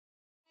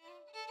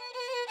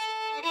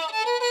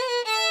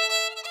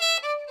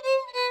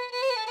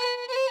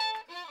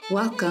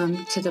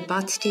Welcome to the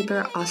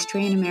Botsteber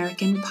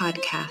Austrian-American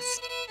podcast.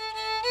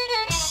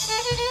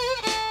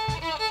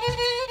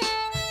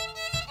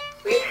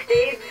 We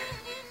stayed,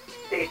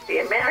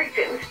 the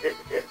Americans,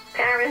 the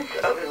parents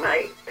of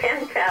my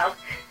pen pal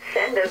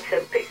sent us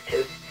some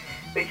pictures,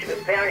 which was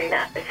very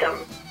nice, some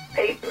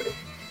papers,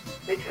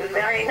 which was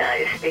very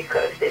nice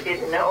because they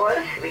didn't know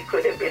us. We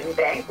could have been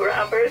bank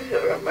robbers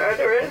or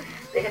murderers.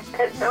 They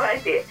had no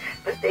idea.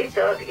 But they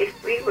thought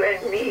if we were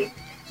in need,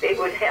 they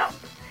would help.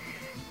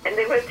 And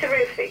they were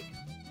terrific.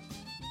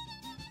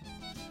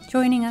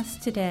 Joining us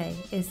today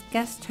is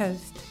guest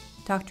host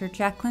Dr.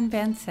 Jacqueline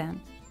Vansant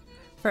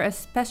for a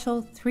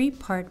special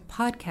 3-part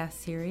podcast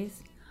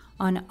series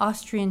on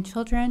Austrian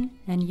children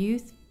and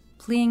youth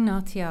fleeing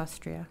Nazi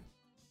Austria.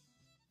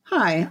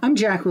 Hi, I'm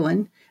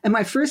Jacqueline, and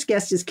my first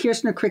guest is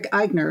Kirsten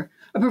Krick-Aigner,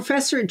 a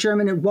professor of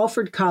German at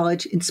Walford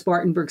College in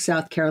Spartanburg,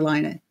 South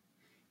Carolina.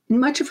 In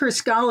much of her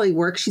scholarly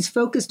work, she's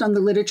focused on the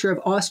literature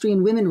of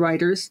Austrian women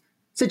writers,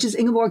 such as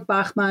Ingeborg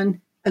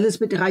Bachmann,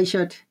 Elisabeth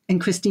Reichert, and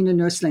Christina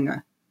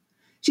Nurslinger.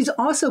 She's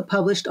also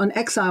published on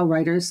exile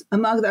writers,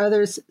 among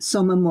others,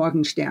 Soma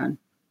Morgenstern.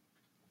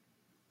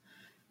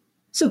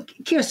 So,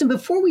 Kirsten,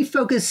 before we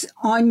focus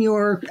on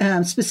your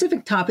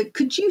specific topic,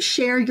 could you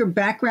share your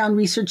background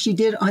research you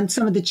did on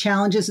some of the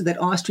challenges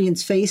that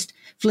Austrians faced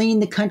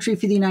fleeing the country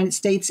for the United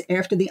States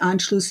after the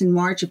Anschluss in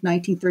March of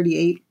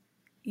 1938?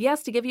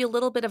 Yes, to give you a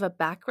little bit of a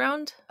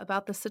background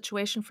about the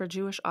situation for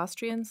Jewish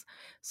Austrians.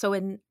 So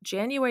in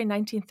January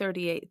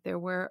 1938, there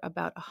were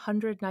about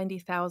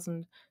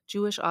 190,000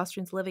 Jewish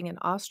Austrians living in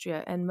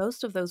Austria, and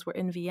most of those were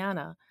in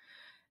Vienna.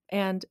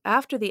 And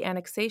after the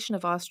annexation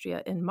of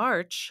Austria in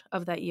March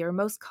of that year,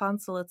 most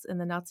consulates in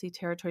the Nazi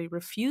territory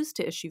refused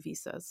to issue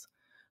visas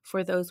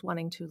for those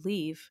wanting to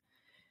leave.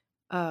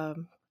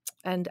 And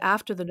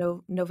after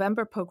the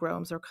November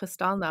pogroms or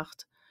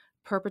Kristallnacht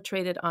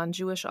perpetrated on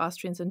Jewish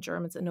Austrians and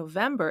Germans in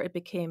November, it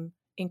became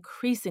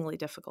increasingly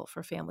difficult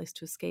for families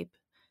to escape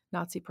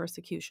Nazi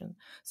persecution.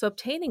 So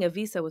obtaining a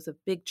visa was a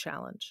big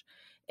challenge.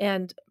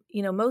 And,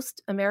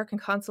 most American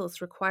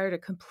consulates required a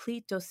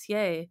complete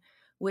dossier,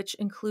 which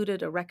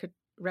included a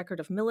record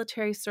of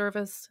military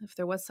service, if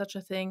there was such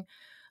a thing,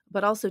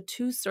 but also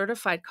 2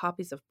 certified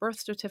copies of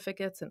birth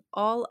certificates and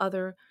all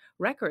other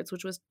records,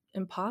 which was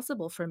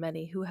impossible for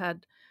many who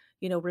had,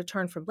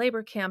 returned from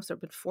labor camps or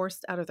been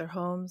forced out of their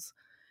homes.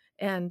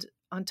 And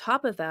on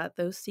top of that,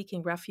 those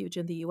seeking refuge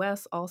in the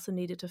U.S. also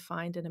needed to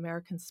find an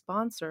American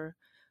sponsor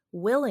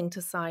willing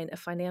to sign a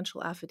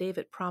financial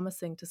affidavit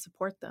promising to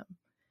support them.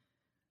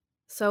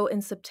 So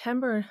in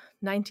September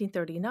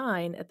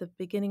 1939, at the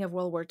beginning of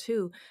World War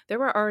II, there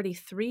were already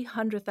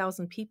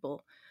 300,000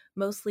 people,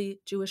 mostly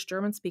Jewish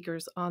German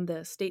speakers, on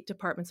the State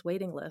Department's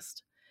waiting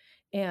list.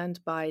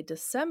 And by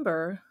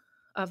December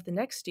of the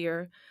next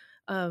year,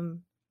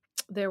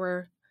 there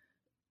were,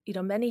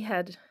 many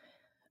had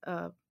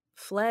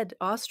fled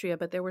Austria,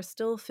 but there were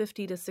still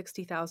 50 to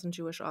 60,000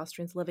 Jewish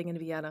Austrians living in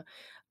Vienna.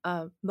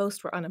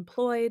 Most were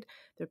unemployed.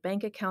 Their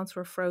bank accounts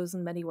were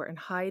frozen. Many were in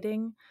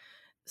hiding.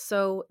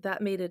 So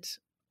that made it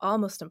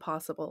almost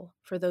impossible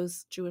for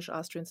those Jewish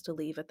Austrians to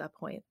leave at that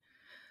point.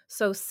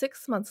 So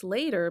 6 months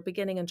later,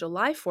 beginning in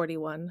July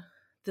 41,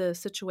 the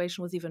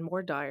situation was even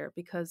more dire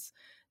because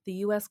the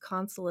U.S.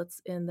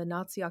 consulates in the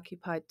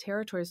Nazi-occupied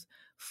territories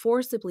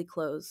forcibly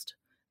closed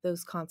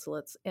those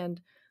consulates,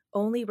 and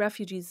only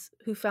refugees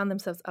who found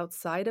themselves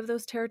outside of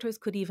those territories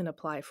could even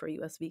apply for a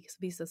U.S.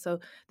 visa. So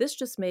this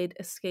just made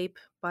escape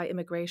by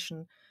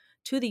immigration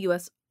to the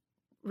U.S.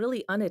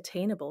 really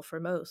unattainable for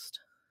most.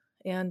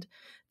 And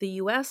the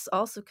U.S.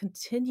 also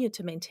continued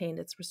to maintain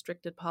its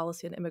restricted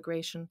policy on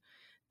immigration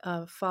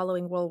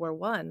following World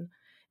War I.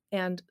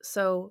 And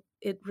so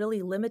it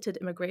really limited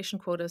immigration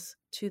quotas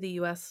to the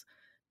U.S.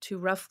 to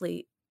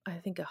roughly, I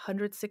think,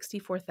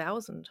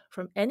 164,000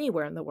 from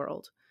anywhere in the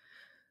world.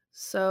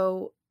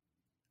 So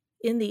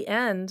in the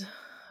end,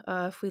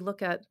 if we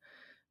look at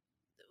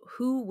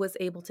who was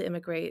able to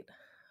immigrate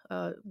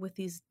with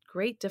these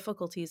great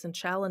difficulties and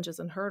challenges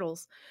and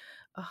hurdles,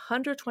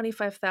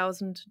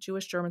 125,000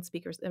 Jewish German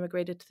speakers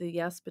immigrated to the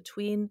U.S.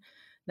 between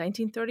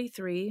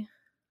 1933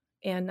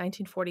 and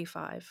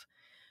 1945.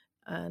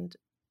 And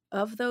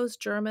of those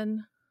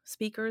German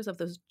speakers, of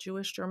those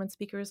Jewish German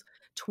speakers,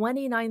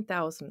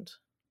 29,000,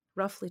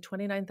 roughly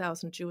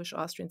 29,000 Jewish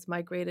Austrians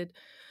migrated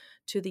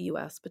to the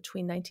U.S.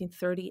 between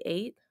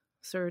 1938,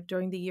 so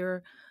during the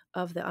year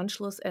of the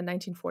Anschluss, and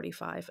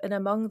 1945. And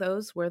among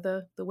those were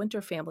the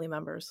Winter family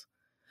members.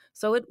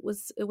 So it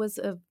was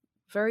a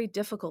very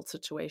difficult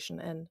situation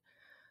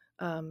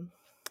and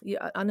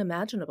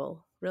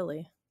unimaginable,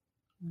 really.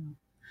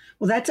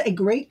 Well, that's a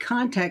great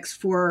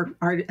context for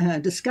our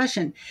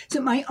discussion.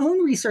 So my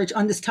own research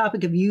on this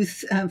topic of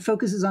youth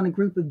focuses on a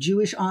group of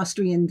Jewish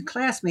Austrian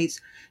classmates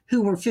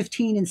who were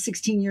 15 and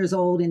 16 years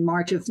old in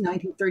March of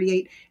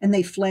 1938, and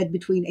they fled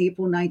between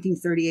April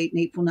 1938 and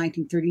April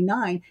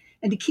 1939.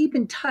 And to keep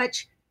in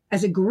touch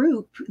as a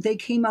group, they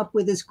came up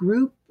with this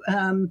group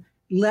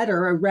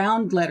letter, a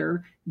round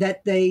letter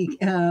that they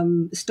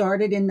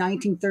started in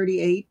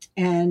 1938,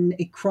 and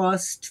it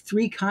crossed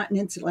 3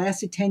 continents. It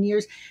lasted 10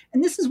 years.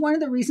 And this is one of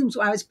the reasons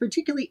why I was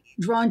particularly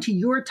drawn to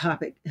your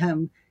topic,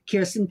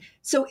 Kirsten.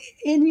 So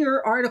in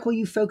your article,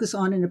 you focus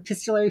on an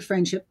epistolary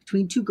friendship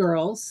between 2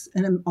 girls,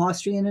 an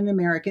Austrian and an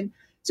American.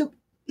 So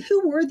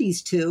who were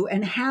these 2,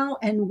 and how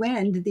and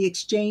when did the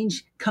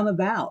exchange come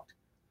about?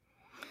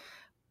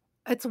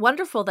 It's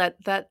wonderful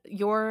that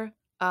your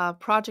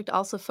project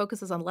also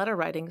focuses on letter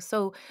writing.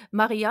 So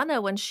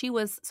Marianne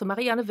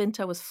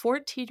Winter was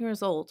 14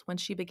 years old when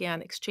she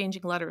began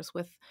exchanging letters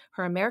with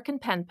her American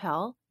pen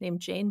pal named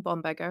Jane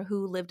Bomberger,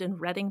 who lived in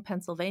Reading,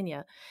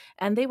 Pennsylvania.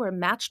 And they were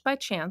matched by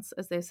chance,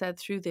 as they said,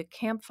 through the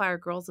Campfire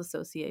Girls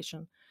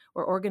Association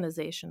or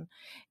organization.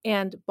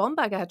 And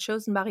Bomberger had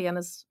chosen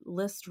Marianne's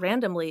list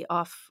randomly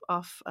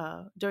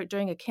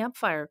during a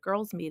campfire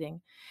girls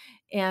meeting.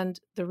 And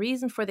the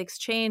reason for the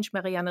exchange,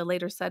 Marianne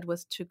later said,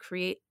 was to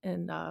create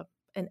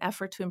an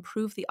effort to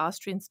improve the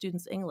Austrian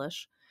students'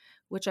 English,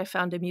 which I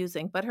found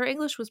amusing. But her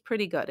English was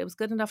pretty good. It was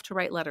good enough to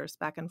write letters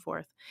back and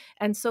forth.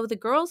 And so the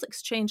girls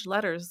exchanged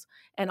letters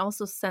and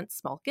also sent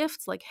small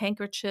gifts like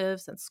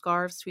handkerchiefs and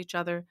scarves to each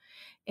other.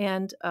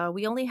 And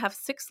we only have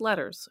 6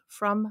 letters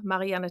from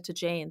Marianne to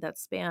Jane that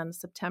span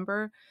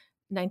September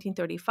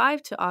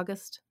 1935 to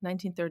August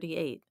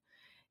 1938.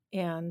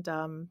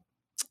 And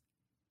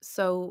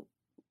so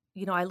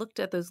I looked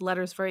at those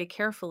letters very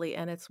carefully,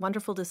 and it's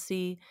wonderful to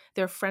see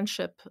their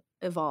friendship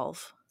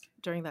evolve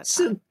during that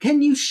time. So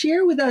can you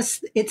share with us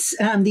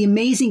the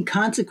amazing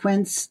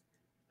consequence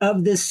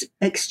of this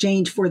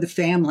exchange for the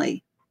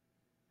family?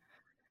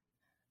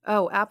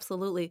 Oh,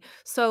 absolutely.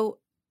 So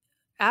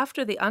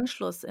after the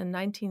Anschluss in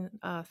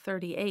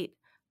 1938,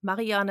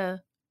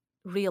 Marianne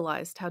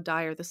realized how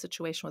dire the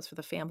situation was for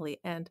the family,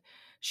 and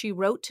she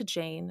wrote to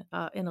Jane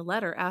in a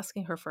letter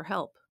asking her for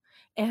help.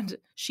 And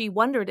she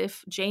wondered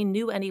if Jane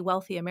knew any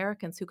wealthy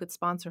Americans who could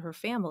sponsor her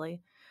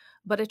family.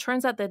 But it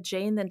turns out that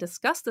Jane then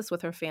discussed this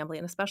with her family,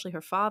 and especially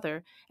her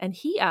father, and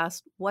he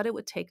asked what it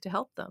would take to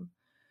help them.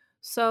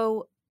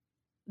 So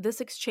this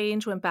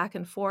exchange went back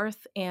and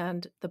forth,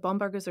 and the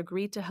Bombergers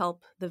agreed to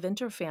help the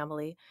Winter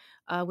family,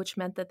 which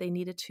meant that they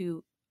needed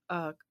to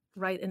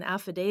write an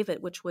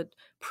affidavit which would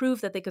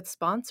prove that they could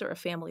sponsor a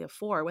family of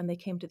 4 when they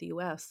came to the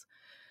U.S.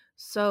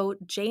 So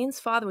Jane's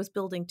father was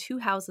building 2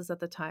 houses at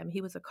the time.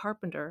 He was a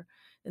carpenter,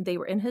 and they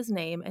were in his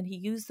name, and he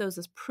used those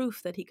as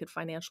proof that he could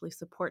financially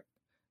support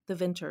the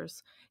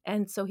Winters.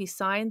 And so he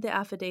signed the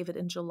affidavit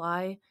in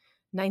July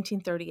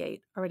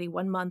 1938, already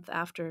 1 month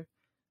after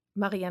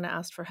Marianne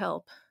asked for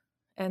help.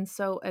 And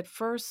so at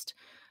first,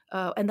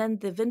 and then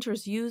the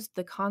Winters used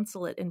the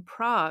consulate in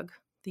Prague,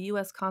 the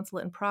U.S.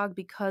 consulate in Prague,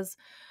 because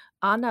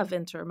Anna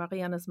Winter,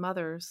 Marianne's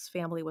mother's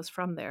family, was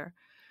from there.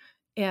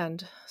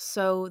 And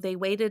so they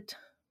waited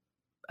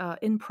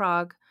in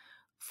Prague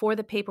for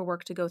the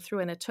paperwork to go through,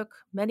 and it took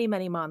many,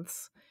 many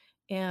months.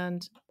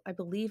 And I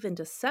believe in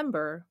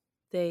December,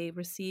 they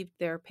received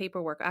their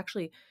paperwork,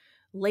 actually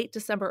late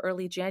December,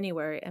 early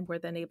January, and were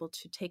then able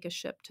to take a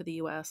ship to the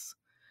U.S.,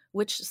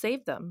 which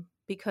saved them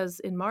because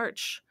in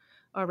March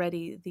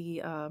already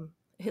the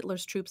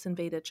Hitler's troops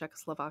invaded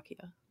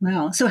Czechoslovakia.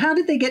 Wow. So how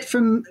did they get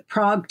from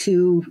Prague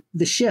to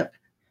the ship?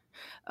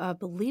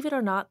 Believe it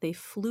or not, they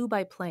flew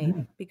by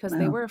plane because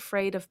they were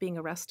afraid of being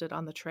arrested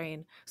on the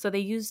train. So they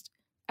used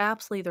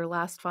absolutely their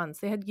last funds.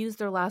 They had used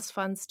their last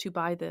funds to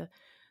buy the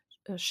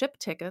ship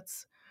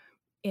tickets,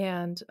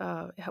 and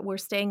were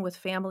staying with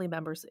family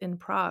members in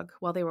Prague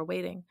while they were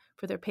waiting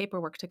for their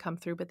paperwork to come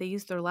through. But they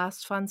used their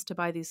last funds to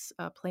buy these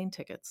plane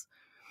tickets.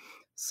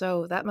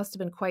 So that must have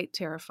been quite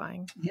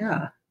terrifying.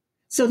 Yeah.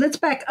 So let's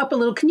back up a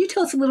little. Can you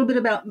tell us a little bit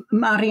about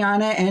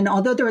Marianne? And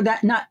although there were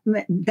not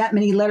that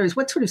many letters,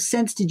 what sort of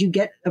sense did you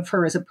get of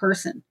her as a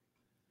person?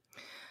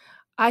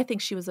 I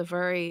think she was a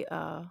very,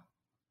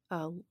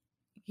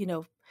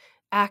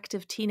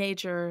 active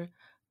teenager,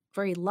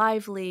 very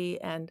lively.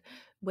 And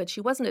when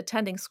she wasn't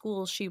attending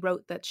school, she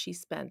wrote that she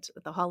spent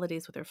the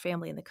holidays with her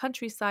family in the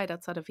countryside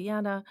outside of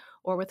Vienna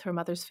or with her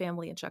mother's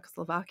family in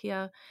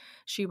Czechoslovakia.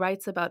 She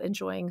writes about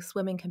enjoying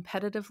swimming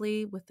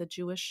competitively with the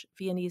Jewish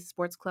Viennese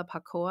sports club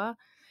Hakoah.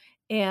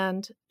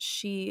 And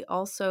she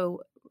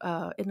also,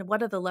 in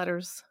one of the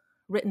letters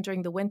written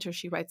during the winter,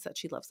 she writes that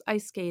she loves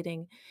ice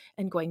skating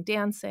and going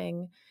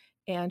dancing.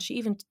 And she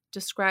even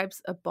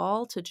describes a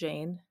ball to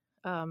Jane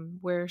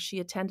where she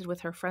attended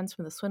with her friends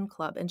from the swim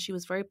club, and she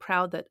was very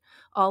proud that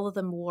all of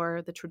them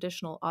wore the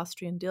traditional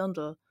Austrian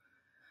dirndl.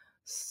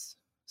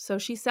 So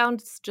she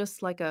sounds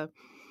just like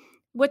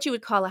what you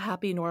would call a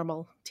happy,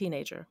 normal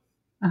teenager.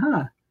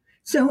 Uh-huh.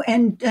 So,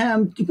 and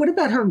what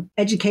about her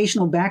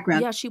educational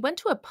background? Yeah, she went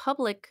to a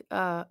public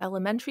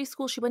elementary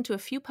school. She went to a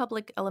few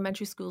public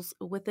elementary schools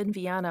within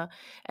Vienna,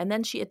 and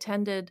then she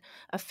attended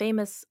a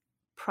famous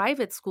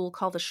private school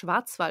called the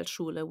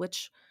Schwarzwaldschule,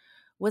 which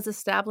was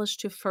established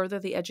to further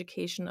the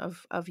education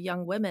of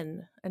young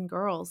women and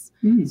girls.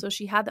 So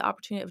she had the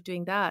opportunity of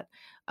doing that.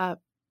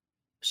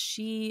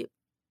 She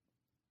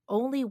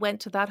only went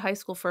to that high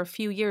school for a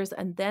few years,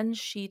 and then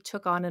she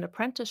took on an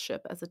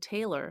apprenticeship as a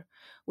tailor,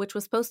 which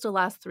was supposed to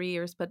last 3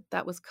 years, but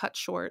that was cut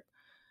short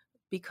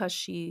because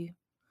she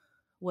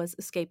was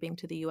escaping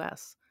to the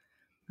U.S.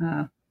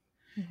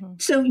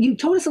 So you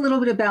told us a little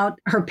bit about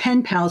her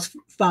pen pal's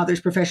father's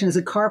profession as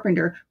a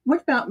carpenter.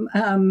 What about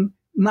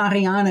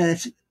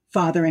Marianne's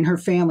father and her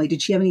family?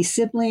 Did she have any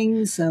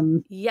siblings?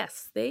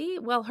 Yes,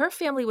 her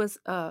family was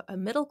a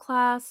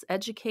middle-class,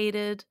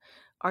 educated,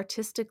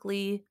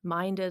 artistically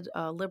minded,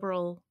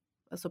 liberal,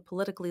 so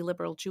politically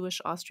liberal Jewish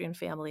Austrian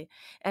family.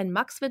 And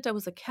Max Winter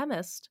was a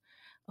chemist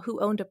who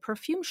owned a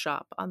perfume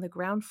shop on the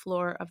ground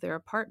floor of their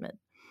apartment.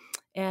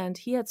 And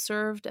he had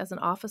served as an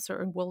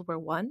officer in World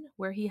War I,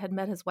 where he had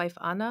met his wife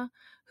Anna,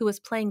 who was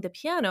playing the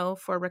piano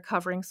for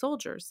recovering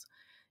soldiers.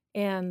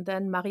 And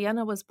then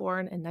Marianne was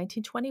born in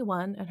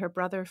 1921, and her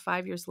brother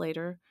 5 years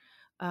later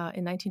in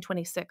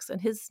 1926.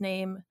 And his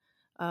name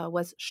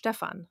was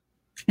Stefan.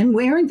 And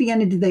where in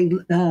Vienna did they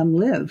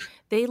live?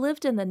 They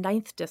lived in the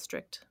 9th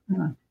district.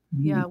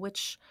 Yeah,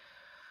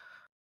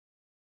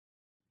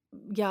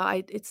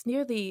 it's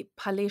near the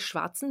Palais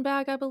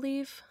Schwarzenberg, I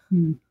believe.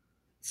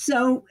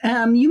 So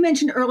you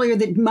mentioned earlier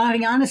that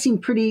Marianne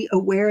seemed pretty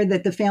aware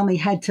that the family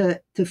had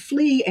to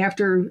flee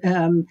after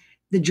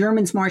the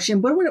Germans marched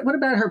in. What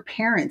about her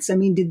parents? I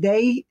mean, did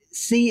they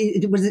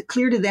see, was it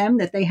clear to them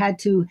that they had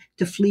to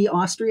flee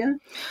Austria?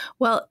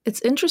 Well,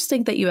 it's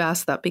interesting that you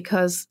asked that,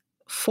 because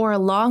for a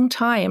long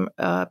time,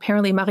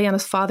 apparently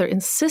Marianne's father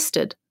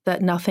insisted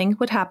that nothing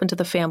would happen to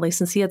the family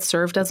since he had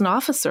served as an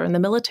officer in the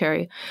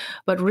military.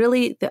 But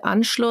really the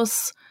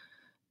Anschluss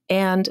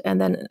and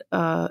then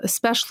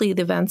especially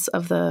the events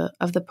of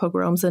the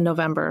pogroms in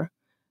November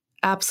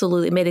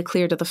absolutely made it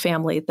clear to the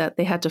family that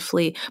they had to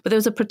flee. But there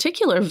was a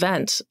particular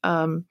event.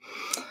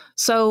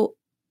 So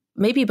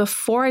maybe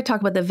before I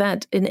talk about the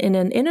event, in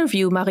an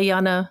interview,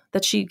 Marianne,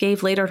 that she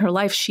gave later in her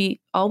life,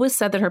 she always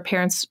said that her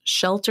parents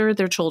sheltered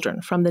their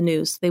children from the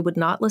news. They would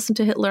not listen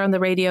to Hitler on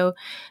the radio.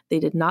 They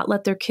did not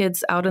let their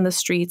kids out in the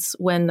streets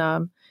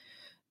when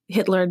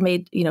Hitler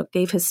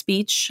gave his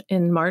speech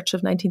in March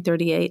of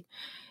 1938.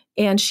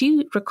 And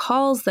she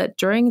recalls that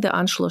during the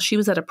Anschluss, she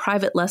was at a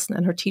private lesson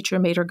and her teacher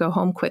made her go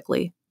home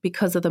quickly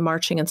because of the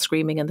marching and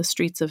screaming in the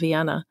streets of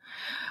Vienna.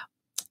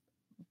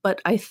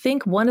 But I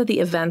think one of the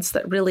events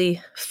that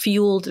really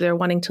fueled their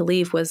wanting to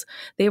leave was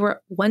they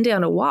were one day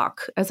on a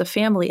walk as a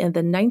family in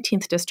the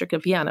 19th district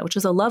of Vienna, which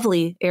is a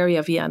lovely area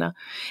of Vienna.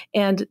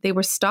 And they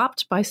were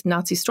stopped by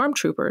Nazi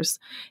stormtroopers.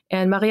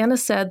 And Marianne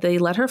said they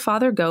let her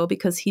father go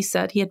because he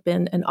said he had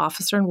been an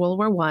officer in World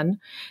War I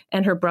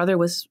and her brother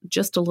was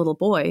just a little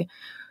boy.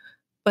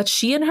 But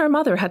she and her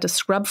mother had to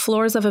scrub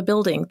floors of a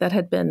building that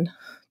had been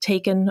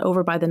taken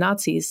over by the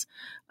Nazis.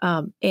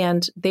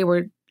 And they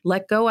were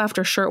let go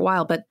after a short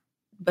while.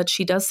 But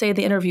she does say in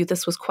the interview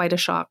this was quite a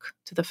shock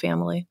to the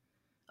family.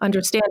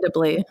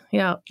 Understandably,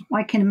 yeah.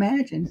 I can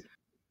imagine.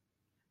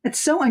 It's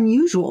so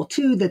unusual,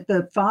 too, that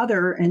the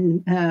father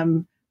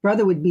and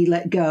brother would be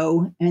let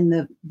go and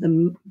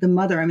the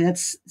mother. I mean,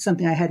 that's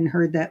something I hadn't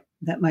heard that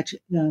much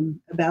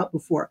about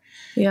before.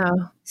 Yeah.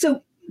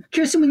 So,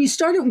 Kirsten, when you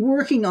started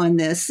working on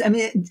this, I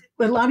mean,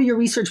 a lot of your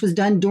research was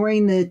done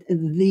during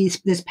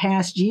this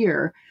past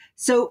year.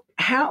 So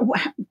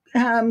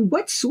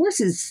what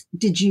sources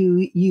did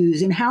you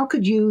use and how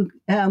could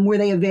were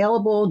they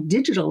available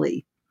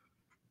digitally?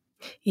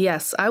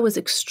 Yes, I was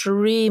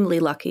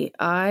extremely lucky.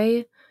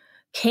 I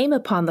came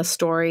upon the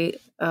story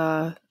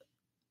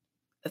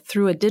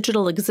through a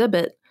digital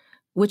exhibit,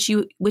 which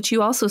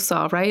you also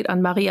saw, right,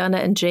 on Marianne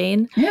and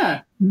Jane?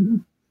 Yeah. Mm-hmm.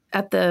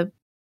 At the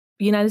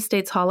United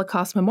States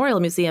Holocaust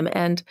Memorial Museum,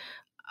 and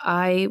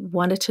I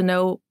wanted to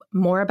know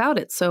more about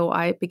it. So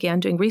I began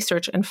doing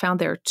research and found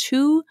there are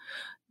 2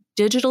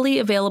 digitally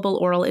available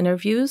oral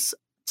interviews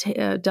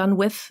done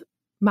with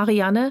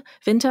Marianne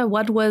Winter.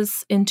 One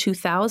was in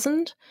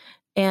 2000,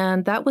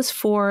 and that was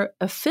for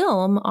a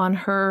film on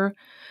her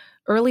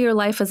earlier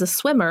life as a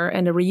swimmer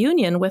and a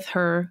reunion with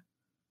her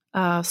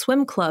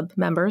swim club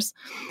members.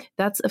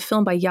 That's a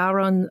film by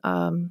Jaron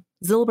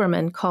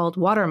Zilberman called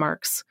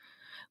Watermarks,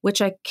 which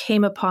I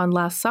came upon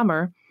last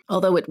summer,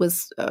 although it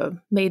was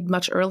made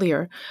much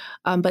earlier.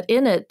 But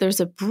in it, there's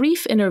a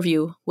brief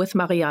interview with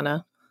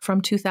Marianne from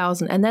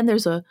 2000. And then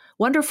there's a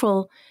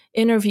wonderful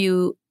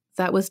interview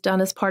that was done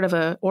as part of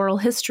an oral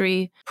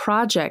history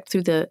project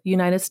through the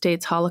United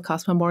States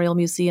Holocaust Memorial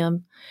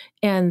Museum.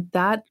 And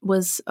that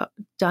was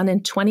done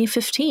in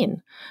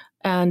 2015.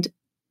 And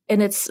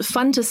it's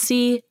fun to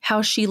see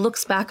how she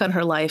looks back on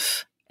her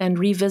life and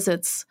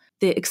revisits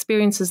the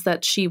experiences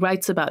that she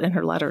writes about in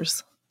her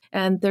letters.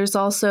 And there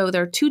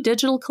are 2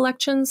 digital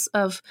collections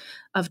of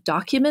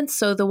documents.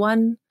 So the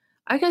one,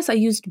 I guess I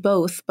used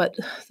both, but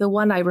the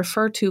one I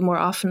refer to more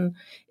often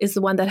is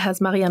the one that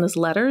has Marianne's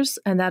letters,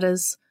 and that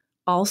is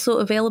also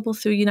available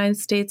through United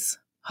States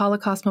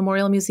Holocaust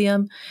Memorial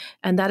Museum.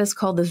 And that is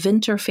called the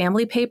Winter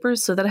Family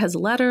Papers. So that has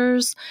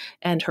letters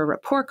and her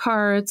report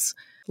cards,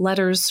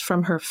 letters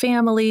from her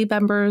family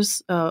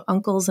members,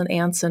 uncles and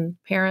aunts and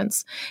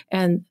parents,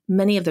 and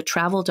many of the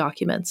travel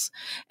documents.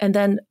 And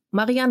then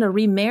Marianne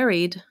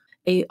remarried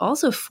a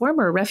also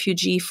former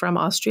refugee from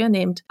Austria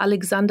named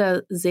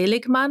Alexander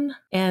Seligmann,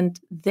 and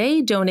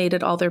they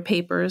donated all their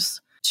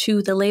papers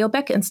to the Leo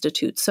Baeck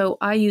Institute. So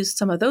I used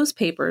some of those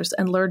papers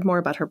and learned more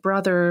about her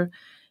brother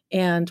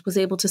and was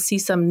able to see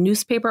some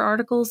newspaper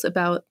articles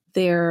about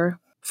their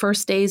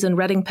first days in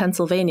Reading,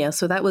 Pennsylvania.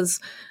 So that was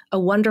a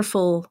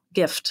wonderful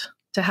gift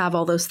to have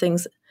all those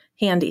things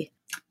handy.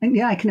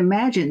 Yeah, I can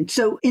imagine.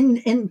 So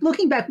in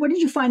looking back, what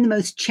did you find the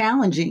most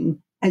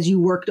challenging as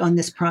you worked on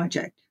this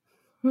project?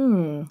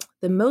 The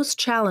most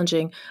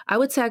challenging, I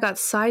would say I got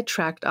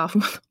sidetracked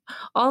off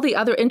all the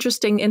other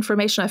interesting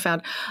information I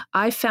found.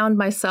 I found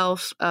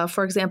myself,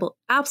 for example,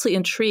 absolutely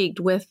intrigued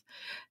with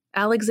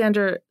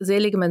Alexander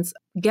Seligmann's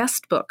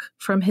guest book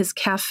from his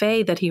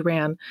cafe that he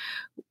ran,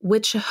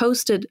 which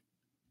hosted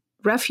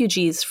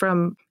refugees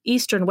from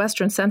Eastern,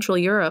 Western, Central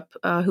Europe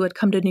who had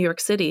come to New York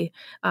City.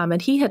 And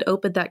he had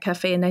opened that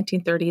cafe in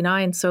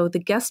 1939. So the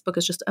guest book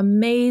is just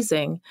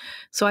amazing.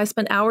 So I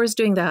spent hours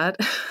doing that.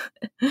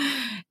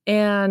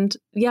 And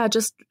yeah,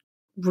 just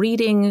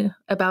reading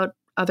about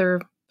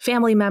other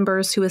family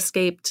members who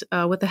escaped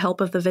with the help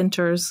of the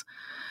Winters.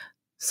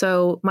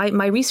 So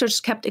my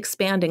research kept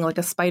expanding like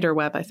a spider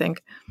web, I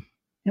think.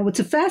 Now, it's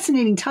a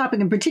fascinating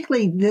topic, and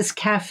particularly this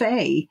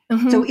cafe.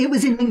 Mm-hmm. So it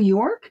was in New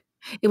York?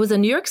 It was in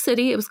New York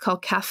City. It was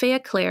called Café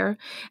Eclair.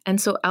 And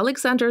so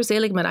Alexander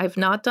Seligmann, I've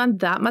not done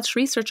that much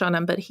research on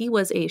him, but he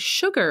was a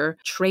sugar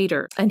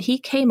trader. And he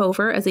came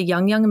over as a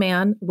young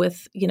man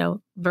with,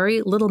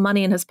 very little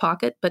money in his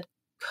pocket, but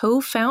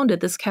co-founded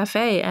this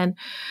cafe. And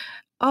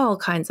all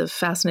kinds of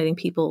fascinating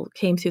people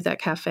came through that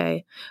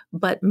cafe.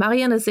 But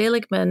Marianne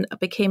Seligmann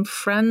became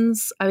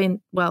friends.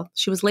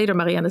 She was later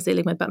Marianne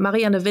Seligmann, but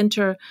Marianne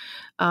Winter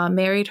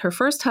married her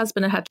first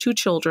husband and had 2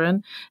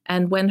 children.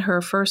 And when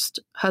her first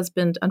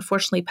husband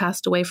unfortunately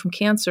passed away from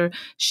cancer,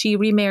 she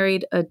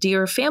remarried a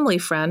dear family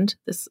friend,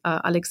 this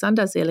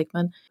Alexander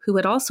Seligmann, who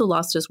had also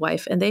lost his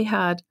wife. And they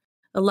had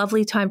a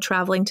lovely time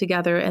traveling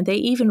together. And they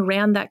even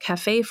ran that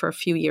cafe for a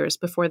few years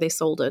before they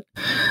sold it.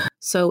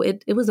 So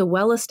it was a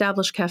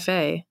well-established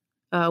cafe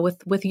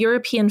with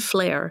European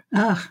flair.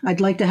 I'd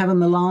like to have a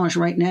melange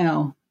right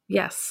now.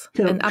 Yes,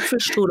 and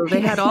Apfelstrudel.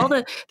 They had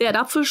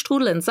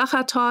Apfelstrudel and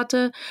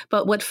Sachertorte.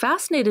 But what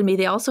fascinated me,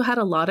 they also had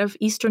a lot of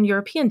Eastern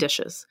European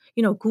dishes,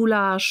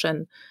 goulash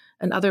and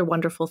other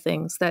wonderful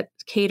things that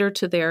cater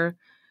to their,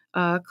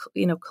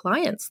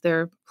 clients.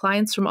 Their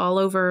clients from all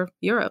over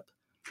Europe.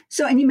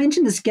 So, and you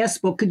mentioned this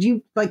guest book.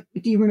 Do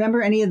you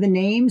remember any of the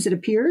names that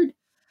appeared?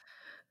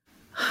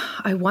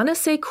 I want to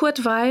say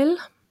Kurt Weil,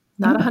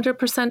 not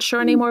 100%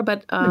 sure anymore,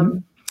 but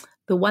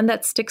the one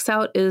that sticks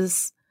out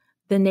is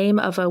the name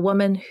of a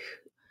woman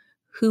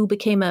who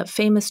became a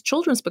famous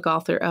children's book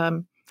author,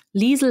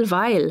 Liesel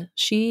Weil.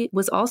 She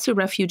was also a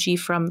refugee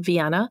from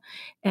Vienna,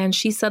 and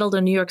she settled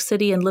in New York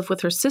City and lived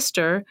with her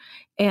sister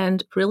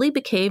and really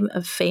became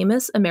a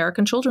famous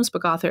American children's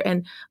book author.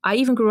 And I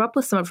even grew up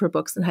with some of her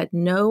books and had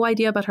no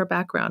idea about her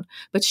background.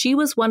 But she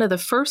was one of the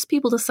first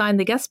people to sign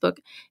the guest book.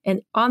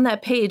 And on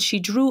that page, she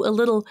drew a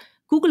little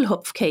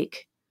Gugelhupf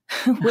cake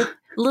with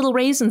little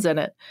raisins in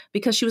it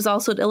because she was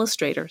also an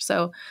illustrator.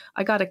 So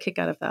I got a kick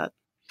out of that.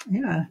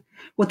 Yeah.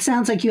 Well, it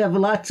sounds like you have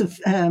lots of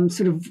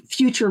sort of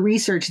future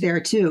research there,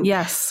 too.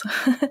 Yes.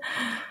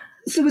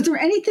 So was there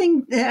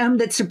anything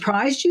that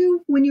surprised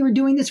you when you were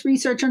doing this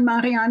research on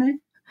Marianne?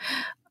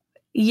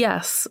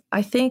 Yes,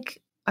 I think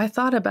I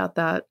thought about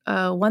that.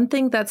 One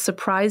thing that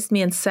surprised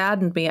me and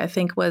saddened me, I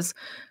think, was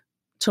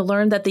to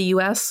learn that the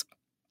U.S.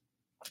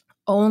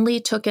 only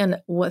took in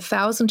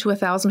 1,000 to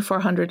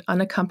 1,400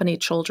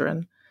 unaccompanied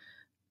children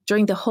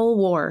during the whole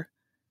war.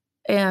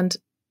 And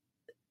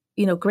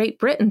Great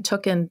Britain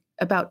took in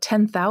about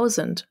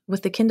 10,000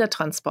 with the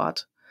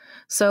Kindertransport.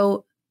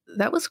 So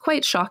that was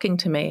quite shocking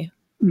to me.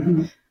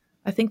 Mm-hmm.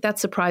 I think that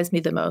surprised me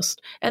the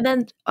most. And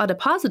then on a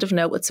positive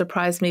note, what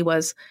surprised me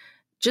was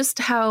just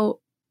how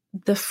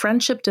the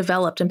friendship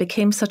developed and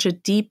became such a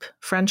deep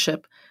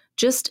friendship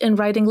just in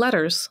writing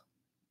letters.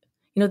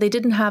 They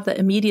didn't have the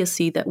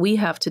immediacy that we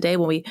have today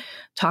when we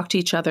talk to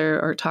each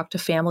other or talk to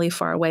family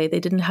far away.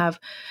 They didn't have,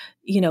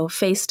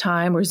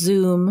 FaceTime or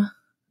Zoom.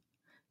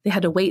 They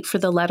had to wait for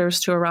the letters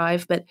to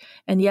arrive,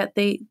 and yet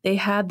they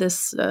had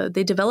this.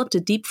 They developed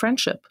a deep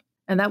friendship,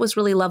 and that was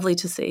really lovely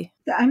to see.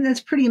 That's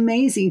pretty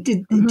amazing.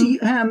 Did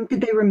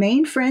they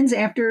remain friends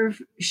after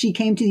she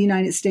came to the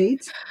United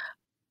States?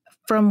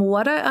 From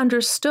what I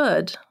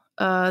understood,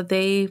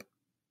 they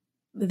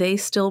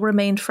still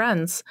remained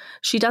friends.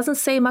 She doesn't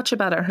say much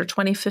about it in her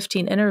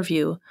 2015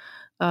 interview,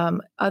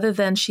 other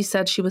than she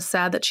said she was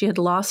sad that she had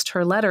lost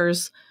her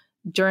letters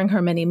during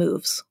her many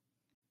moves.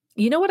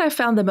 What I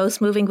found the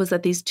most moving was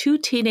that these 2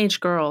 teenage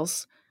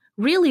girls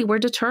really were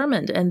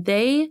determined, and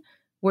they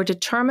were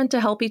determined to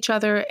help each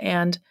other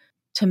and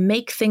to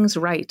make things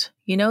right.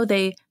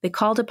 They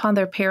called upon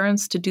their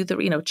parents to do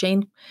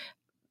Jane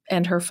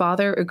and her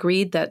father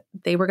agreed that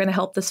they were going to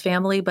help this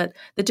family, but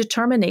the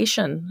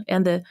determination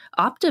and the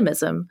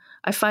optimism,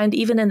 I find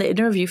even in the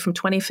interview from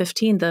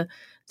 2015, the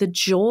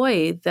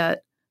joy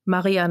that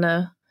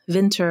Marianne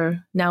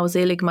Winter, now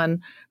Seligmann,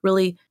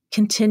 really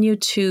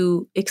continued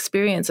to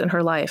experience in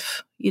her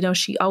life.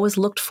 She always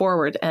looked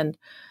forward and,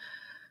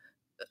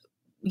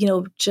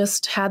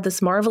 just had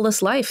this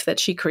marvelous life that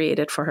she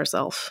created for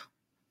herself.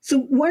 So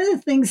one of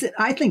the things that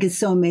I think is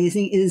so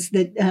amazing is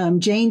that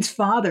Jane's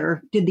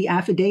father did the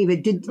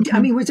affidavit.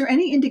 Was there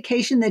any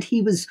indication that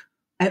he was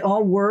at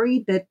all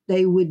worried that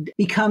they would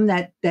become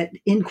that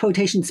in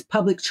quotations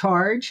public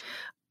charge?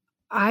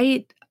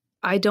 I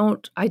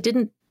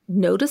didn't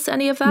notice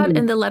any of that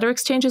in the letter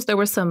exchanges. There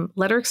were some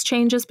letter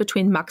exchanges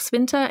between Max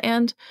Winter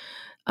and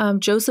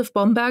Joseph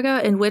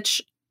Bomberger, in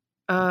which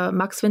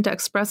Max Winter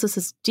expresses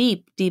his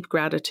deep, deep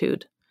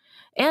gratitude.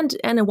 And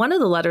in one of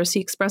the letters, he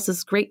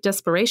expresses great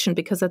desperation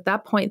because at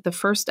that point, the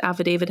first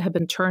affidavit had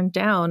been turned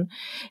down.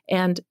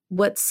 And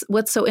what's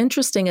so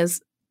interesting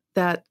is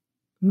that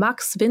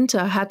Max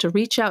Winter had to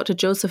reach out to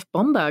Joseph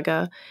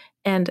Bomberger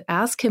and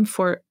ask him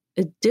for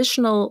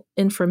additional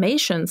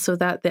information so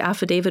that the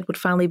affidavit would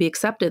finally be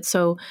accepted.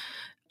 So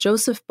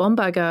Joseph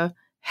Bomberger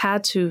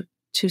had to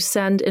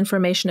send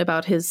information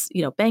about his,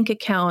 bank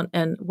account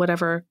and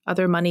whatever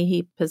other money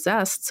he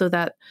possessed so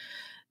that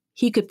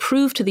he could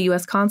prove to the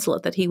U.S.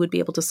 consulate that he would be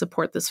able to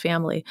support this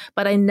family.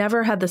 But I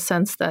never had the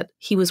sense that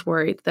he was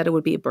worried that it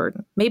would be a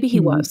burden. Maybe he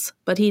was,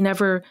 but he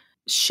never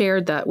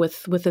shared that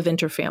with the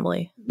Winter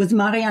family. Was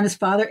Marianne's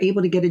father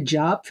able to get a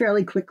job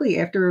fairly quickly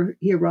after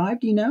he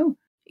arrived,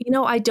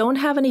 I don't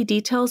have any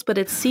details, but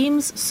it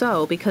seems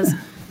so because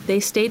they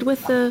stayed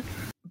with the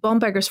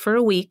Bombergers for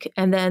a week,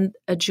 and then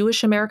a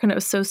Jewish American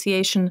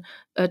Association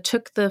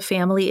took the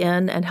family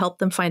in and helped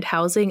them find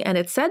housing, and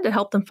it said to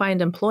help them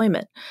find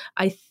employment.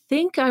 I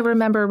think I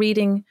remember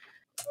reading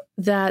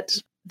that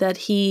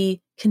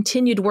he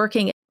continued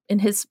working in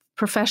his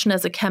profession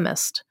as a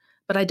chemist,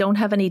 but I don't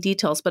have any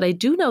details. But I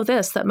do know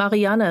this, that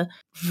Marianne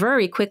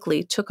very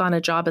quickly took on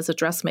a job as a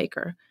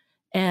dressmaker,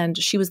 and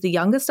she was the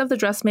youngest of the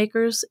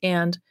dressmakers,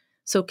 and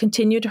so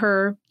continued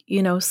her,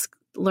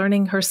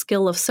 learning her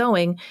skill of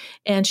sewing.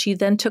 And she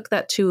then took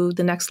that to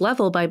the next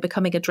level by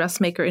becoming a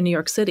dressmaker in New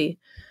York City.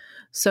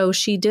 So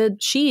she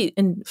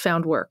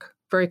found work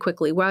very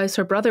quickly, whereas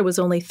her brother was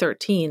only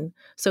 13.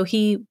 So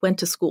he went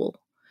to school.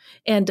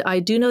 And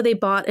I do know they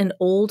bought an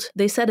old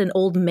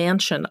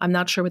mansion. I'm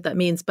not sure what that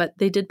means, but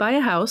they did buy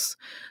a house.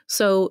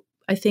 So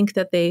I think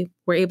that they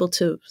were able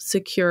to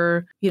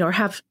secure, or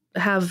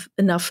have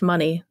enough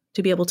money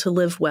to be able to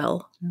live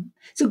well.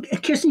 So,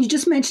 Kirsten, you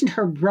just mentioned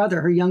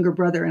her younger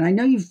brother, and I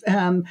know you've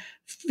found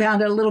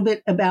out a little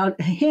bit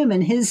about him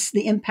and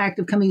the impact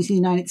of coming to the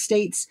United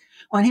States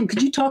on him.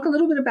 Could you talk a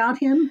little bit about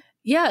him?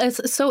 Yeah,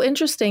 it's so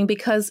interesting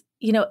because,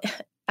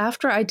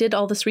 after I did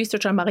all this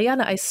research on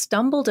Marianne, I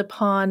stumbled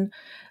upon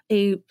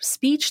a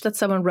speech that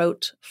someone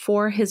wrote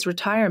for his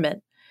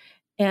retirement,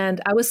 and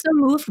I was so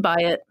moved by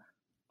it.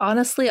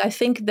 Honestly, I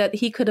think that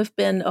he could have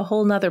been a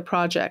whole nother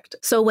project.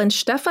 So when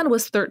Stefan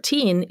was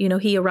 13,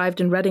 he arrived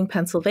in Reading,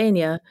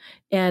 Pennsylvania,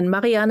 and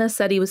Marianne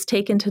said he was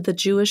taken to the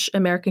Jewish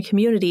American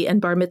community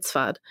and bar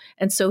mitzvahed.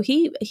 And so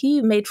he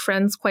made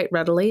friends quite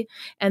readily.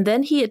 And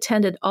then he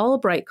attended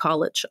Albright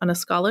College on a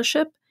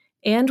scholarship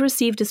and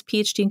received his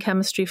PhD in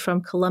chemistry from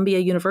Columbia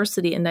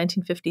University in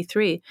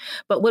 1953.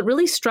 But what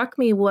really struck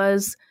me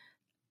was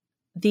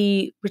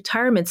the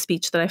retirement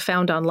speech that I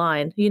found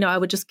online. I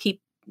would just keep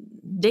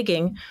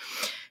digging.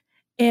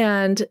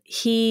 And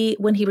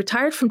when he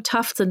retired from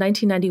Tufts in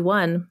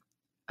 1991,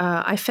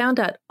 I found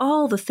out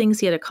all the things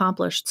he had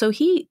accomplished. So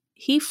he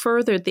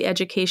furthered the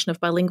education of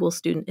bilingual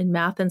students in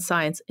math and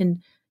science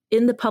in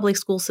the public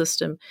school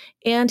system.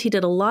 And he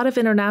did a lot of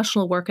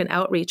international work and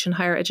outreach in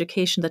higher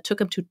education that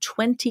took him to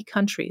 20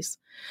 countries.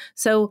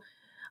 So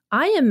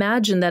I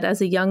imagine that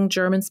as a young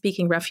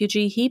German-speaking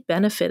refugee, he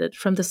benefited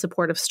from the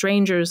support of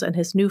strangers and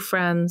his new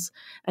friends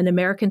and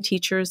American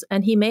teachers,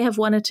 and he may have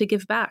wanted to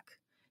give back.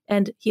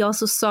 And he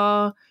also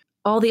saw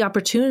all the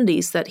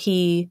opportunities that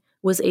he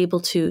was able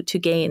to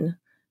gain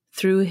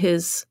through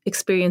his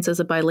experience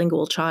as a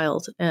bilingual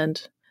child.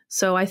 And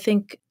so I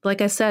think, like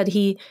I said,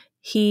 he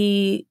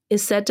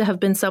is said to have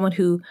been someone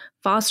who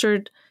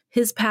fostered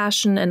his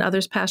passion and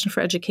others' passion for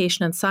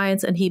education and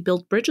science, and he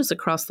built bridges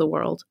across the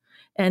world.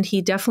 And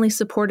he definitely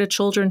supported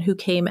children who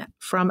came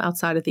from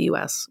outside of the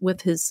U.S.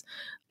 with his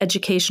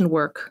education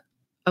work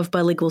of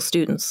bilingual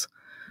students.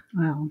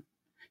 Wow.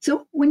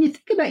 So when you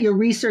think about your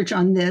research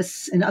on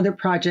this and other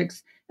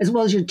projects, as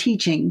well as your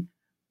teaching,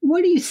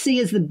 what do you see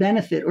as the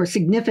benefit or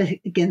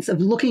significance of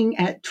looking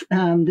at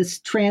this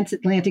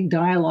transatlantic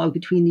dialogue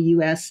between the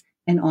U.S.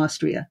 and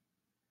Austria?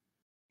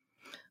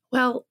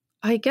 Well,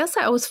 I guess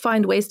I always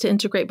find ways to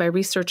integrate my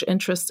research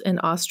interests in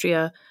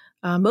Austria,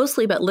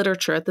 mostly about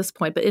literature at this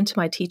point, but into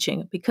my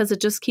teaching, because it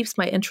just keeps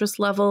my interest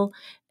level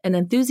and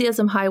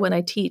enthusiasm high when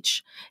I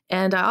teach.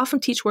 And I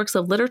often teach works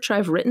of literature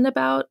I've written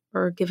about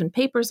or given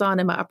papers on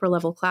in my upper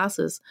level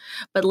classes.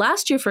 But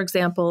last year, for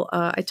example,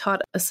 I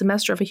taught a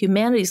semester of a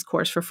humanities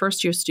course for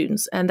first-year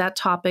students, and that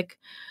topic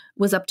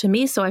was up to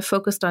me. So I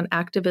focused on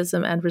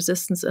activism and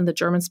resistance in the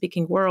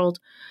German-speaking world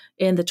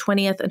in the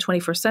 20th and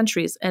 21st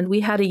centuries. And we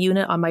had a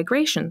unit on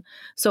migration.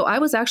 So I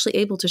was actually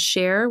able to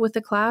share with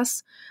the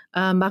class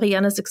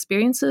Marianne's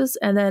experiences,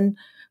 and then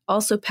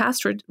also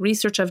past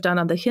research I've done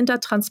on the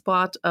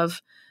Hintertransport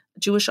of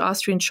Jewish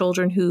Austrian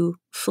children who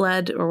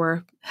fled or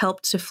were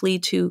helped to flee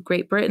to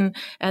Great Britain.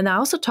 And I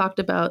also talked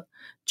about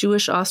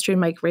Jewish Austrian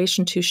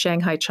migration to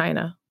Shanghai,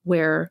 China,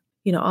 where,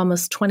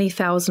 almost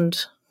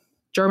 20,000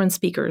 German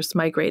speakers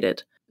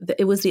migrated.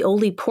 It was the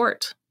only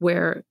port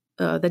where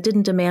that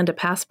didn't demand a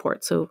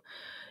passport. So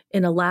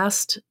in a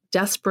last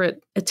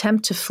desperate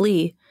attempt to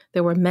flee,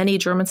 there were many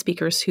German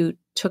speakers who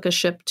took a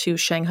ship to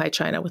Shanghai,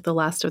 China with the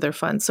last of their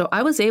funds. So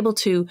I was able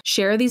to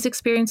share these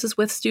experiences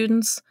with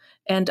students.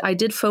 And I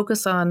did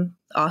focus on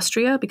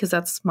Austria because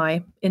that's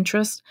my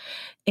interest.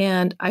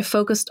 And I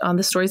focused on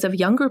the stories of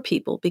younger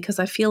people because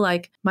I feel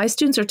like my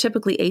students are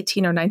typically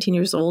 18 or 19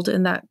 years old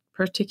in that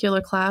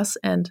particular class.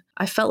 And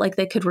I felt like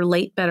they could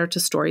relate better to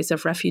stories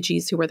of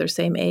refugees who were their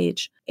same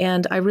age.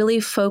 And I really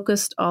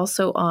focused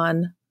also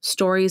on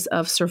stories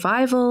of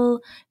survival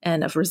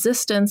and of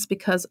resistance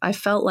because I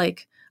felt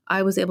like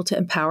I was able to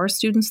empower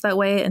students that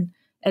way and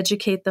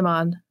educate them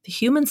on the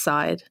human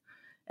side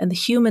and the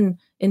human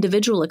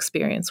individual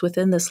experience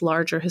within this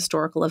larger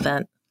historical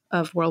event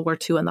of World War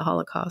II and the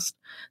Holocaust.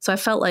 So I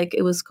felt like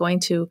it was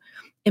going to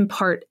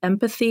impart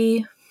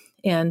empathy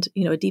and,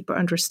 a deeper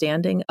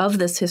understanding of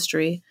this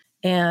history.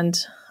 And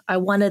I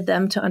wanted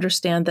them to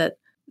understand that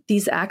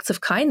these acts of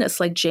kindness,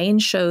 like Jane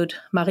showed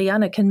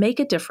Marianne, can make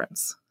a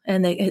difference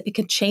and it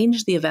can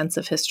change the events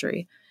of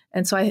history.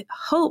 And so I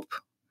hope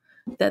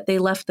that they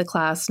left the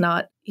class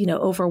not,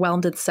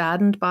 overwhelmed and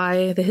saddened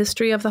by the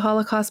history of the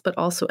Holocaust, but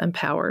also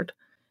empowered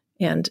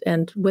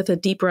and with a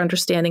deeper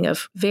understanding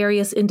of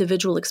various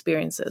individual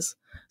experiences.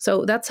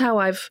 So that's how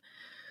I've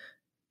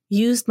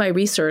used my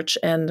research,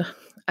 and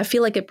I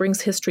feel like it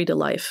brings history to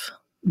life.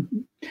 Mm-hmm.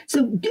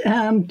 So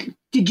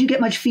did you get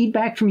much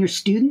feedback from your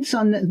students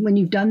when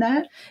you've done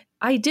that?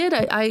 I did.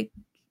 I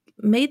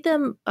made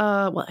them,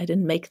 I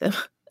didn't make them.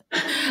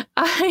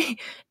 I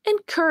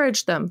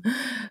encouraged them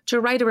to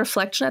write a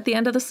reflection at the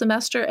end of the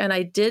semester, and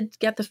I did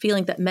get the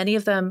feeling that many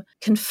of them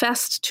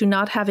confessed to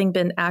not having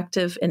been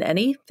active in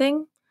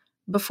anything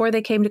before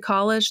they came to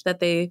college, that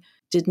they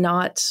did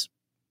not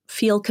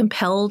feel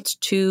compelled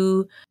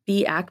to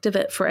be active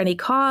for any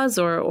cause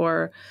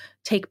or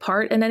take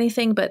part in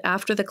anything. But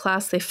after the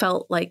class, they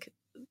felt like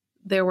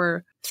there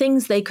were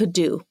things they could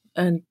do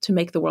and to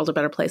make the world a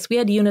better place. We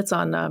had units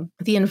on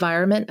the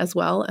environment as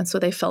well. And so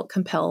they felt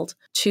compelled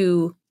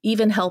to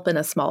even help in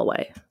a small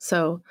way.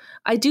 So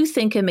I do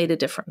think it made a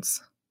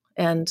difference.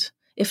 And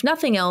if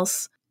nothing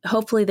else,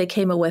 hopefully they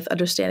came away with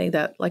understanding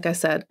that, like I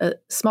said,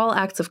 small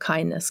acts of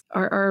kindness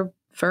are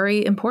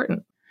very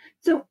important.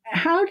 So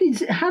how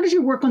does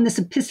your work on this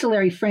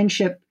epistolary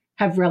friendship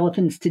have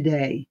relevance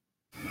today?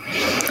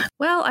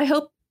 Well, I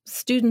hope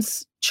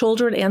students,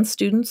 children and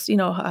students,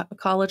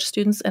 college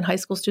students and high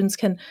school students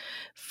can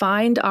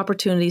find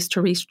opportunities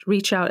to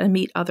reach out and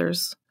meet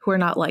others who are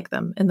not like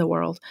them in the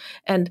world.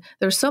 And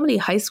there's so many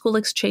high school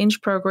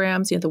exchange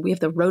programs. We have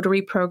the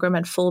Rotary program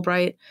and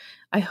Fulbright.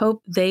 I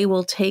hope they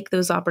will take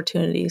those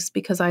opportunities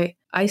because I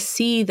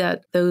see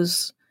that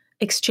those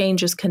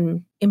exchanges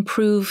can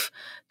improve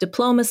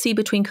diplomacy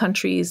between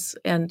countries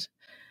and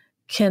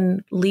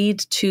can lead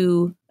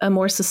to a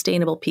more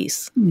sustainable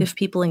peace if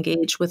people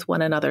engage with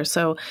one another.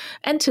 So,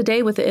 and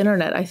today with the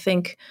internet, I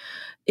think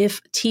if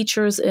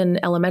teachers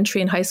in elementary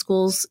and high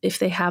schools, if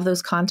they have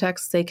those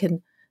contacts, they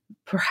can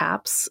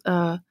perhaps,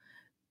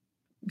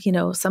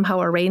 somehow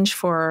arrange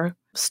for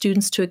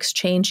students to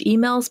exchange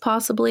emails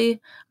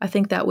possibly. I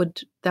think that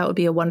would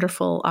be a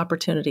wonderful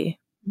opportunity.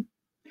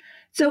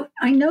 So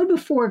I know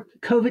before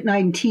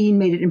COVID-19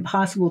 made it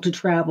impossible to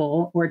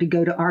travel or to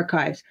go to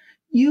archives,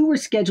 you were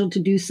scheduled to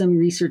do some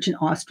research in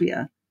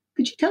Austria.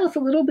 Could you tell us a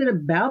little bit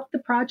about the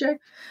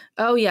project?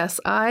 Oh, yes.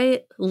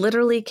 I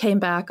literally came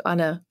back on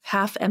a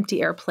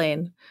half-empty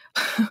airplane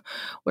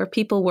where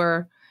people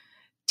were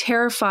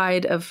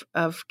terrified of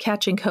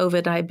catching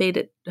COVID. I made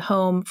it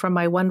home from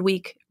my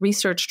 1-week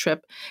research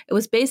trip. It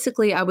was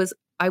basically, I was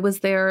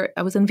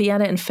in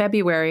Vienna in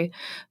February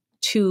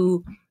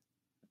to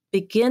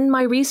begin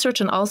my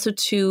research and also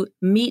to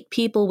meet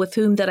people with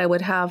whom that I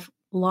would have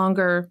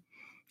longer,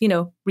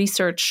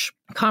 research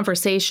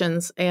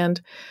conversations.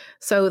 And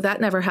so that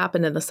never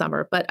happened in the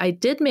summer, but I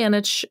did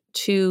manage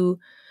to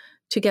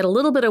get a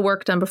little bit of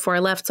work done before I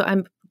left. So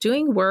I'm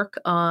doing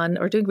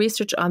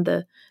research on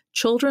the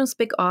children's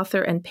big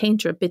author and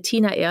painter,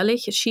 Bettina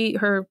Ehrlich.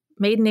 Her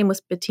maiden name was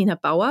Bettina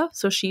Bauer.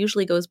 So she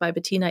usually goes by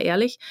Bettina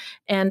Ehrlich.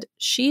 And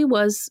she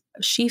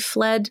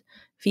fled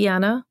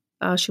Vienna.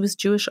 She was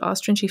Jewish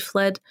Austrian. She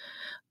fled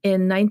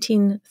in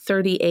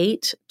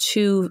 1938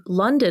 to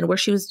London, where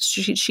she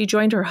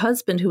joined her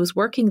husband, who was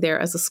working there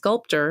as a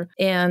sculptor,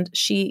 and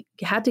she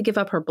had to give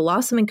up her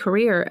blossoming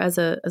career as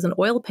an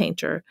oil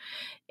painter.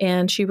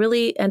 And she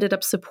really ended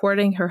up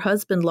supporting her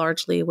husband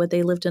largely when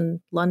they lived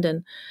in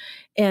London.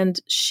 And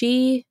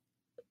she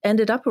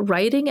ended up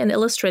writing and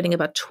illustrating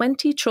about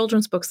 20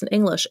 children's books in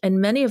English, and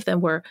many of them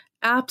were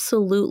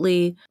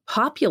absolutely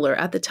popular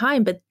at the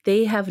time, but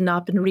they have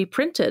not been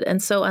reprinted.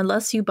 And so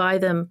unless you buy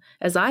them,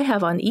 as I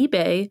have, on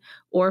eBay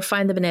or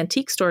find them in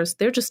antique stores,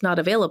 they're just not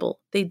available.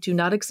 They do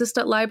not exist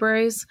at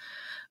libraries.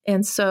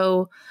 And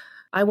so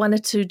I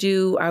want to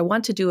do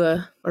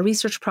a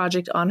research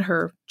project on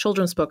her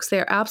children's books. They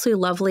are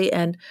absolutely lovely,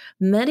 and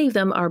many of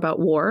them are about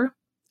war.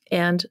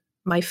 And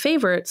my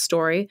favorite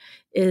story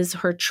is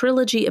her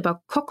trilogy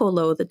about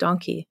Kokolo, the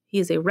donkey. He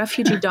is a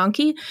refugee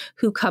donkey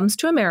who comes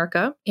to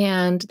America,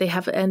 and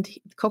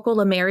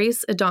Kokolo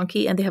marries a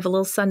donkey, and they have a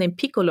little son named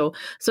Piccolo.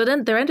 So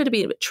then there ended up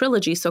being a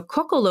trilogy. So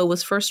Kokolo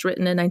was first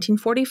written in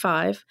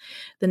 1945.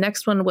 The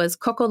next one was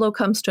Kokolo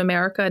Comes to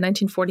America in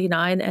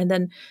 1949, and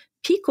then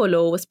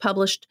Piccolo was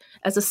published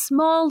as a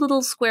small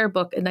little square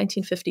book in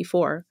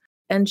 1954.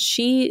 And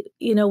she,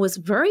 was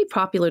very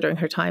popular during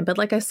her time. But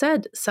like I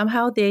said,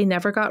 somehow they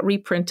never got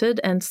reprinted.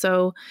 And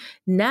so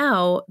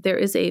now there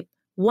is a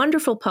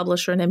wonderful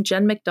publisher named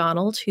Jen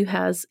McDonald who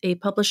has a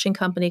publishing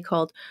company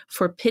called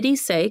For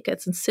Pity's Sake.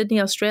 It's in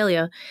Sydney,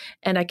 Australia.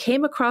 And I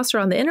came across her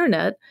on the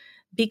internet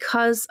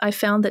because I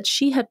found that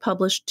she had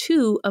published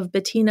 2 of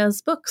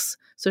Bettina's books.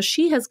 So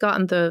she has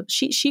gotten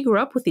she grew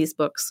up with these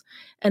books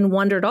and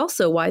wondered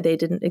also why they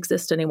didn't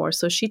exist anymore.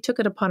 So she took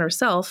it upon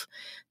herself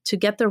to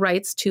get the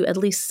rights to at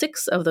least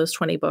 6 of those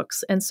 20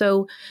 books. And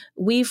so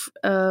we've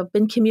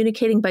been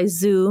communicating by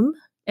Zoom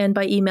and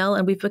by email,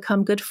 and we've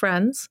become good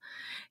friends.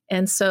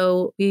 And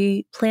so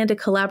we plan to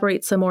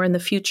collaborate some more in the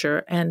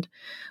future, and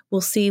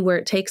we'll see where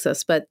it takes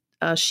us. But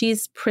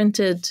she's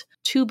printed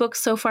 2 books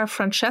so far,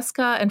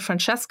 Francesca and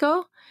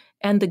Francesco,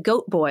 and The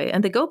Goat Boy.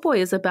 And The Goat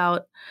Boy is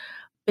about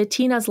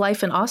Bettina's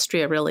life in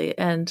Austria, really.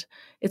 And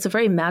it's a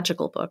very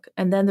magical book.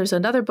 And then there's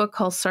another book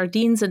called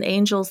Sardines and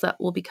Angels that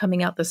will be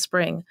coming out this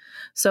spring.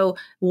 So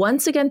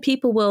once again,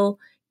 people will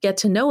get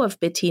to know of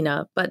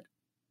Bettina. But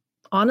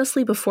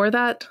honestly, before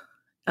that,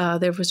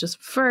 there was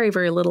just very,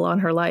 very little on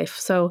her life.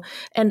 So,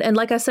 and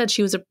like I said,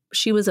 she was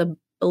a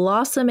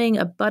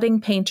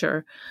budding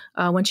painter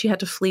when she had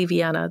to flee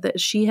Vienna.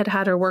 That she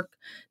had her work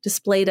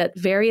displayed at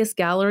various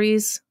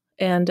galleries,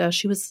 and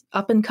she was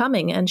up and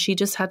coming, and she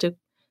just had to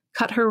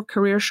cut her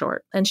career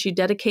short, and she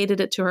dedicated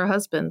it to her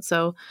husband.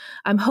 So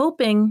I'm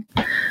hoping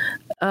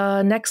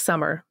next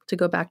summer to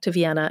go back to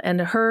Vienna,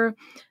 and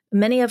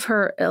many of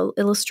her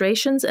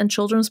illustrations and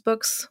children's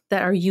books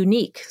that are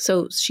unique.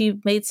 So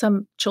she made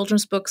some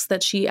children's books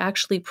that she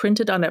actually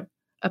printed on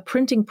a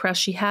printing press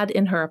she had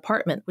in her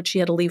apartment, which she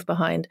had to leave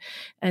behind.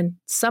 And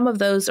some of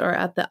those are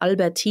at the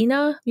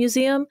Albertina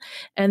Museum.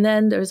 And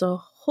then there's a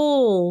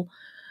whole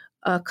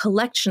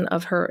collection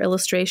of her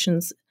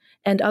illustrations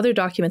and other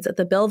documents at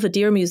the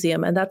Belvedere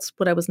Museum. And that's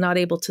what I was not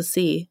able to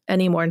see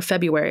anymore in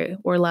February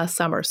or last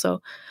summer.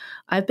 So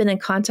I've been in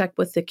contact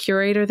with the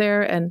curator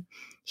there, and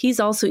he's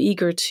also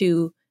eager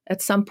to,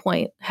 at some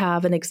point,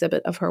 have an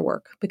exhibit of her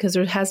work because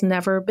there has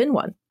never been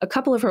one. A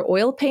couple of her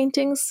oil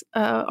paintings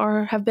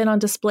have been on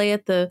display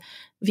at the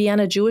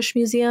Vienna Jewish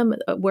Museum,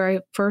 where I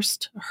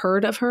first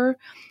heard of her,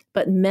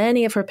 but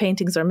many of her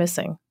paintings are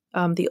missing.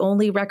 The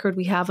only record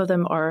we have of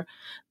them are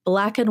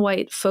black and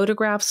white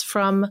photographs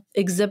from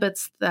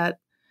exhibits that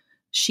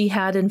she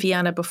had in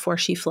Vienna before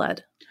she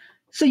fled.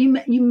 So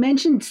you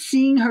mentioned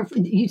seeing her.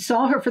 You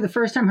saw her for the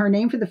first time, her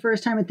name for the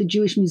first time at the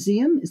Jewish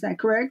Museum. Is that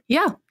correct?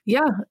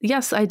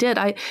 Yes, I did.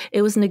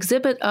 It was an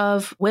exhibit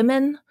of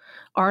women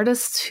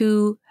artists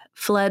who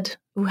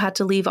had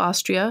to leave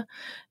Austria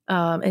in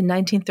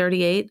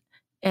 1938.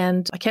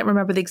 And I can't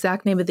remember the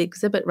exact name of the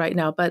exhibit right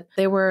now, but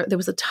there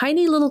was a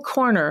tiny little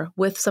corner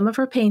with some of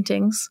her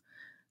paintings.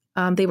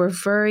 They were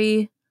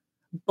very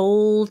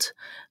bold.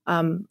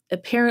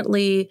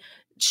 Apparently,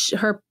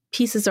 her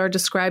pieces are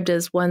described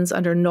as ones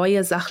under neue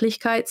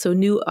Sachlichkeit, so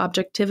new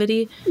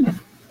objectivity.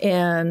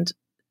 And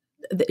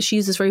she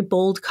uses very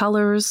bold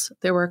colors.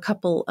 There were a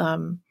couple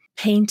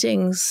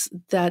paintings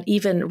that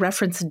even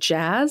referenced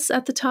jazz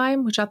at the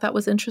time, which I thought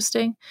was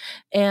interesting.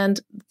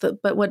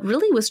 But what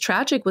really was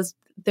tragic was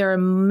there are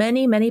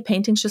many, many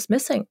paintings just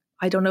missing.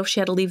 I don't know if she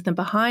had to leave them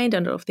behind. I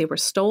don't know if they were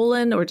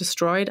stolen or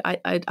destroyed.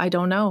 I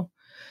don't know.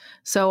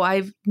 So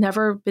I've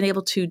never been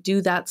able to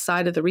do that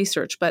side of the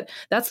research, but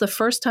that's the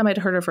first time I'd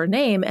heard of her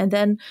name. And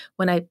then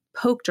when I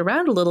poked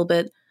around a little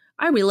bit,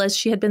 I realized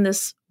she had been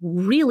this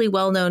really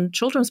well-known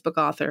children's book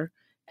author,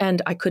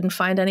 and I couldn't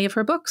find any of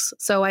her books.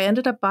 So I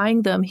ended up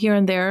buying them here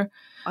and there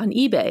on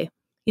eBay.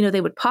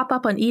 They would pop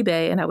up on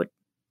eBay and I would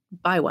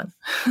buy one.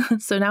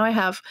 So now I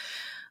have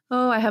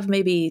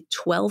maybe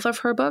 12 of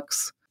her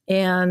books.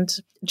 And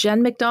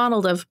Jen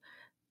McDonald of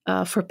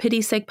For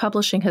Pity's Sake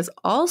Publishing has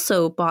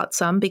also bought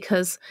some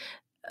because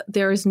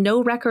there is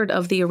no record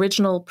of the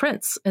original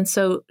prints. And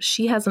so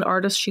she has an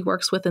artist she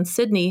works with in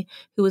Sydney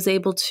who was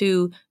able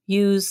to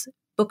use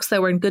books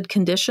that were in good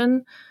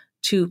condition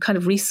to kind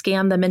of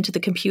rescan them into the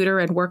computer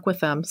and work with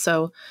them.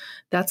 So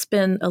that's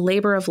been a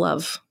labor of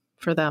love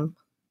for them.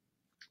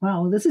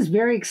 Wow, this is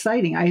very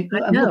exciting. I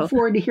look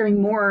forward to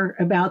hearing more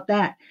about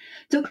that.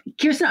 So,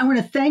 Kirsten, I want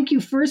to thank you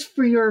first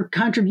for your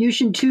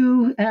contribution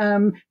to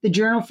the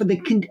journal, for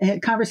the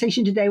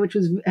conversation today, which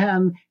was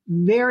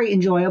very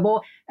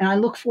enjoyable. And I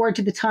look forward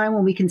to the time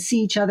when we can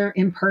see each other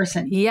in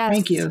person. Yes.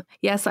 Thank you.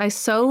 Yes, I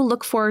so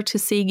look forward to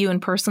seeing you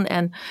in person.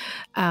 And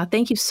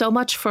thank you so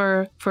much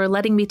for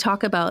letting me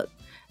talk about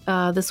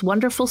this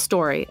wonderful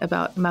story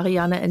about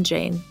Marianne and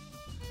Jane.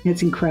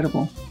 It's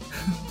incredible.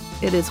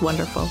 It is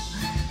wonderful.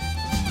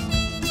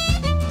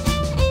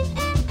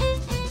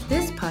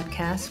 This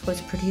podcast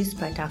was produced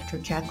by Dr.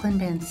 Jacqueline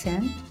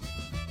Vansant,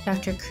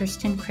 Dr.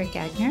 Kirsten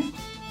Krick-Aigner,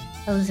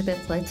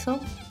 Elizabeth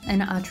Leitzel,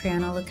 and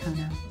Adriana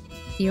Lacona.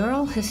 The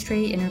oral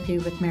history interview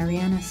with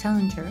Mariana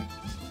Selinger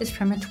is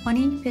from a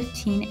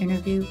 2015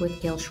 interview with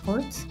Gail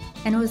Schwartz,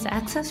 and it was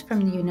accessed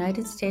from the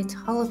United States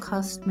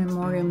Holocaust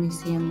Memorial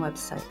Museum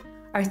website.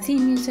 Our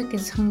theme music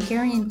is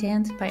Hungarian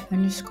Dance by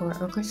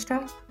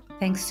 _Orchestra.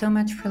 Thanks so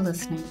much for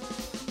listening.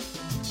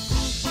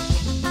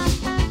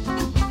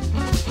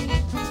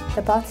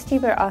 The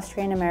Botstiber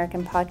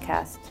Austrian-American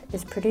podcast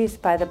is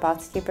produced by the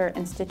Botstiber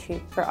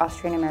Institute for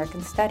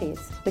Austrian-American Studies,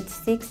 which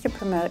seeks to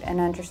promote an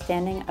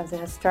understanding of the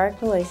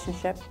historic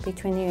relationship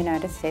between the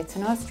United States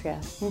and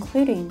Austria,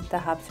 including the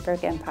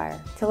Habsburg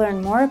Empire. To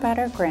learn more about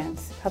our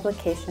grants,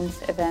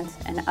 publications, events,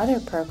 and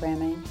other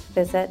programming,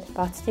 visit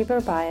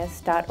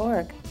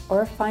botstiberbias.org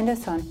or find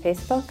us on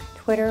Facebook,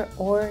 Twitter,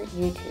 or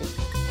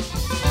YouTube.